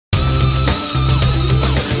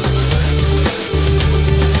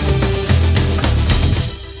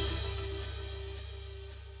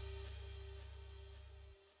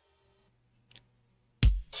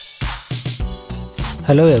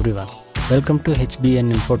Hello everyone, welcome to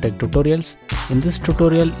HBN Infotech Tutorials. In this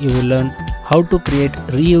tutorial you will learn how to create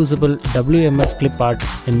reusable WMF Clipart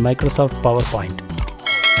in Microsoft PowerPoint.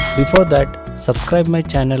 Before that, subscribe my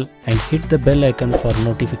channel and hit the bell icon for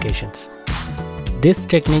notifications. This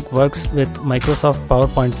technique works with Microsoft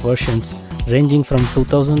PowerPoint versions ranging from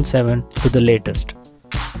 2007 to the latest.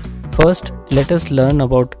 First, let us learn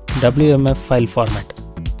about WMF file format.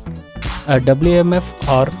 A WMF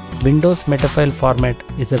or Windows Metafile format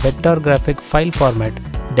is a vector graphic file format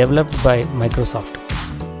developed by Microsoft.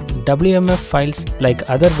 WMF files, like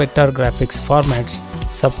other vector graphics formats,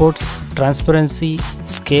 supports transparency,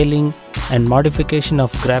 scaling, and modification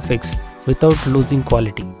of graphics without losing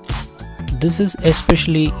quality. This is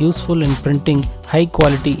especially useful in printing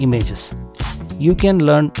high-quality images. You can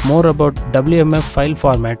learn more about WMF file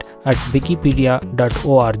format at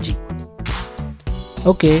wikipedia.org.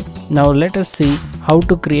 Okay, now let us see how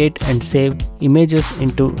to create and save images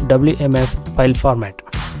into WMF file format.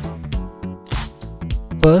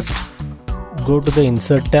 First, go to the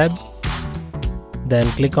Insert tab, then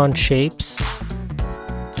click on Shapes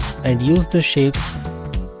and use the shapes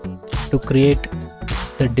to create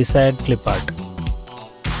the desired clip art.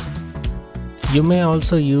 You may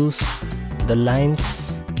also use the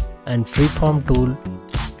lines and freeform tool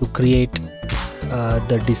to create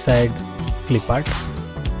the desired clip art.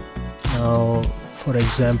 Now, for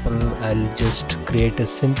example, I'll just create a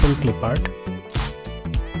simple clip art.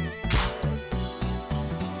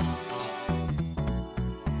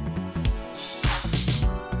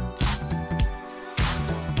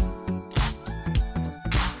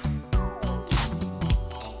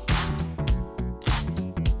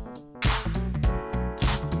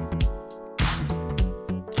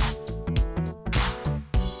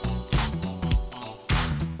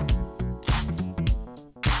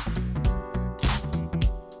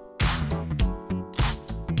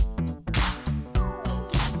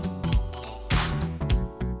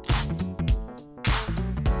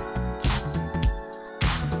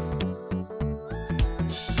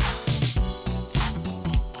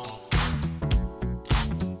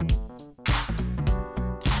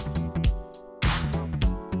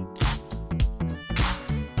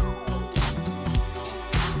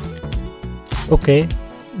 Okay,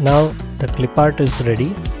 now the clip art is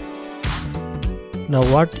ready. Now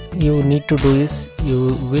what you need to do is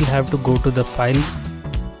you will have to go to the file,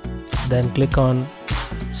 then click on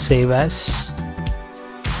Save As,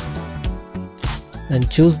 then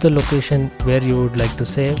choose the location where you would like to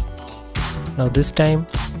save. Now this time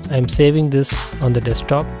I am saving this on the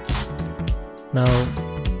desktop. Now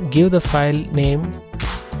give the file name,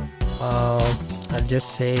 I'll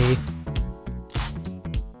just say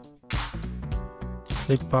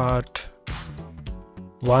Clipart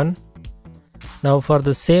 1. Now for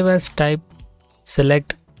the save as type,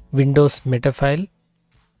 select Windows Metafile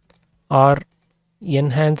or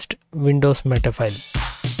Enhanced Windows Metafile.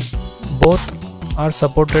 Both are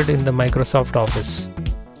supported in the Microsoft Office.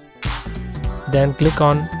 Then click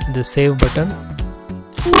on the Save button.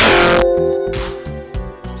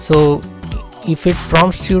 So if it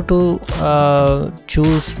prompts you to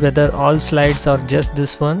choose whether all slides or just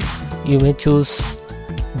this one, you may choose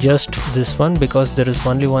just this one because there is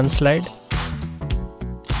only one slide.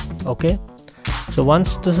 Okay, so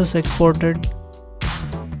once this is exported,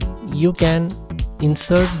 you can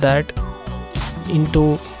insert that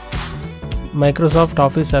into Microsoft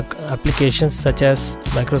Office applications such as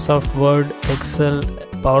Microsoft Word, Excel,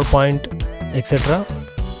 PowerPoint, etc.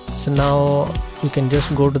 So now you can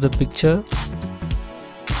just go to the picture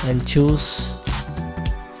and choose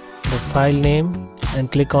the file name and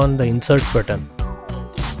click on the Insert button.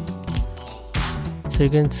 So you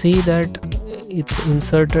can see that it's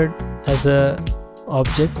inserted as a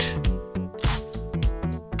object.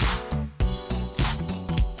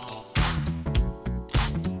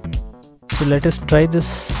 So let us try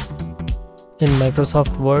this in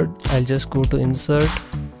Microsoft Word. I'll just go to Insert,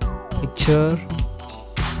 Picture,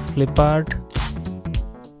 Clip Art,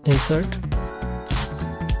 Insert.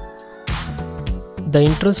 The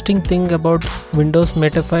interesting thing about Windows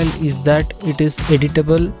Metafile is that it is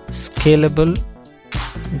editable, scalable.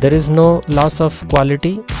 There is no loss of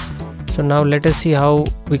quality. So now let us see how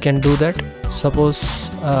we can do that. Suppose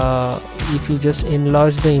if you just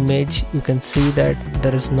enlarge the image, you can see that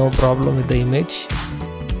there is no problem with the image.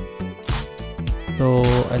 So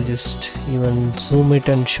I'll just even zoom it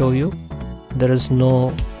and show you. There is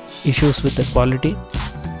no issues with the quality.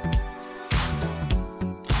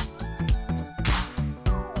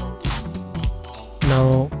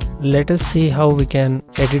 Now let us see how we can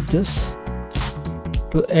edit this.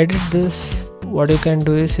 To edit this, what you can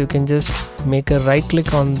do is you can just make a right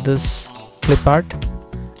click on this clip art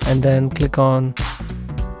and then click on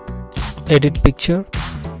edit picture.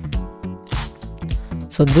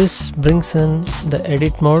 So this brings in the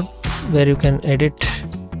edit mode where you can edit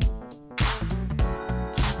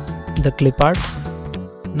the clip art.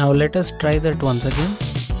 Now let us try that once again.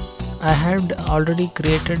 I had already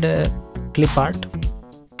created a clip art.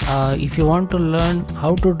 If you want to learn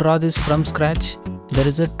how to draw this from scratch, there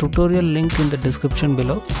is a tutorial link in the description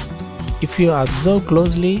below. If you observe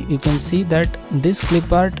closely, you can see that this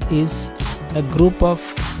clip art is a group of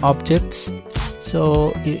objects,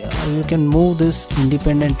 so you can move this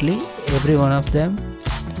independently, every one of them.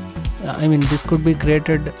 I mean, this could be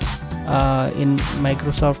created in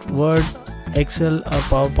Microsoft Word, Excel or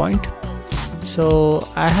PowerPoint. So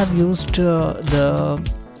I have used the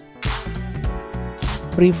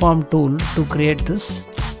freeform tool to create this.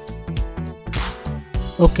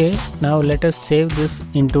 Okay, now let us save this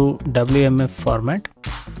into WMF format.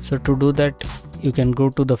 So to do that, you can go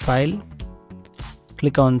to the file,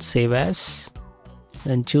 click on save as,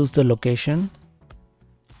 then choose the location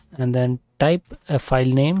and then type a file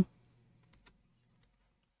name.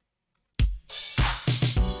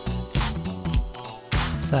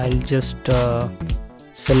 So I'll just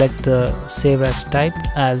select the save as type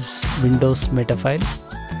as Windows Metafile.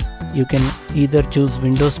 You can either choose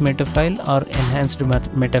Windows Metafile or Enhanced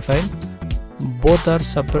Metafile. Both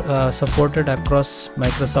are supported across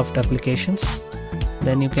Microsoft applications.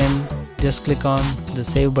 Then you can just click on the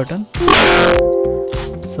save button.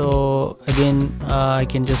 So again, I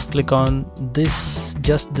can just click on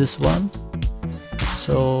just this one.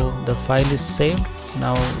 So the file is saved.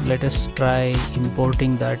 Now let us try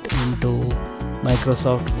importing that into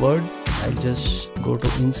Microsoft Word. I'll just go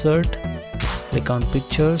to insert, click on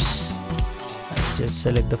pictures, I'll just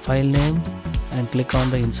select the file name and click on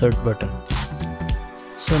the insert button.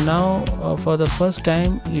 So now for the first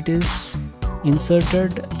time it is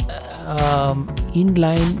inserted in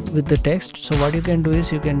line with the text. So what you can do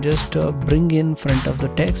is you can just bring in front of the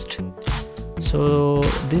text. So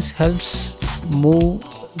this helps move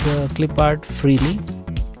the clip art freely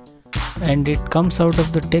and it comes out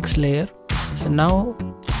of the text layer. So now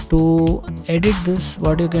to edit this,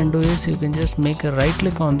 what you can do is you can just make a right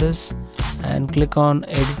click on this and click on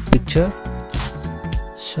edit picture.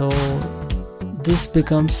 So this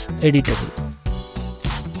becomes editable.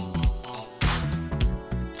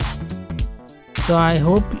 So I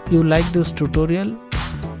hope you like this tutorial.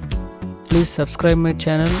 Please subscribe my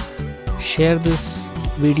channel, share this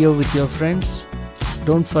video with your friends.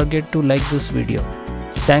 Don't forget to like this video.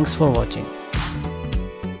 Thanks for watching.